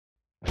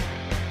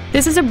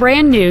This is a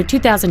brand new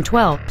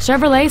 2012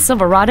 Chevrolet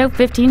Silverado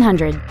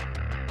 1500.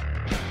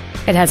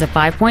 It has a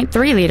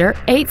 5.3-liter,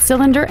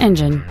 8-cylinder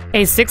engine,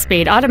 a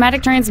 6-speed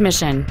automatic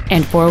transmission,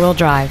 and 4-wheel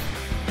drive.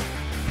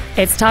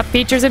 Its top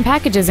features and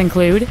packages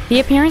include the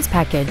appearance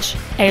package,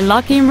 a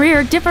locking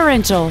rear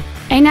differential,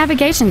 a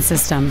navigation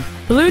system,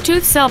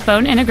 Bluetooth cell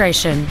phone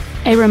integration,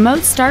 a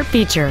remote start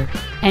feature,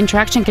 and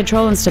traction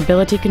control and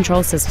stability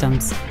control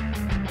systems.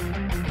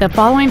 The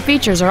following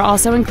features are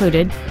also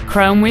included: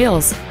 chrome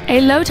wheels,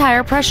 a low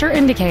tire pressure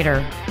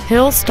indicator,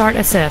 hill start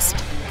assist,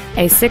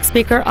 a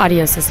 6-speaker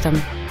audio system,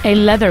 a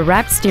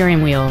leather-wrapped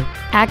steering wheel,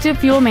 active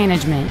fuel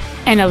management,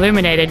 an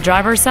illuminated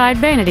driver's side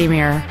vanity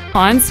mirror,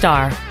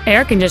 OnStar,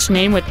 air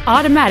conditioning with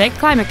automatic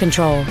climate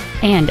control,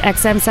 and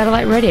XM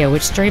satellite radio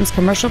which streams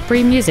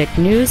commercial-free music,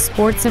 news,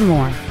 sports, and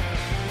more.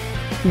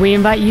 We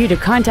invite you to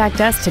contact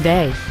us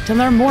today to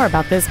learn more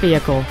about this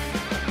vehicle.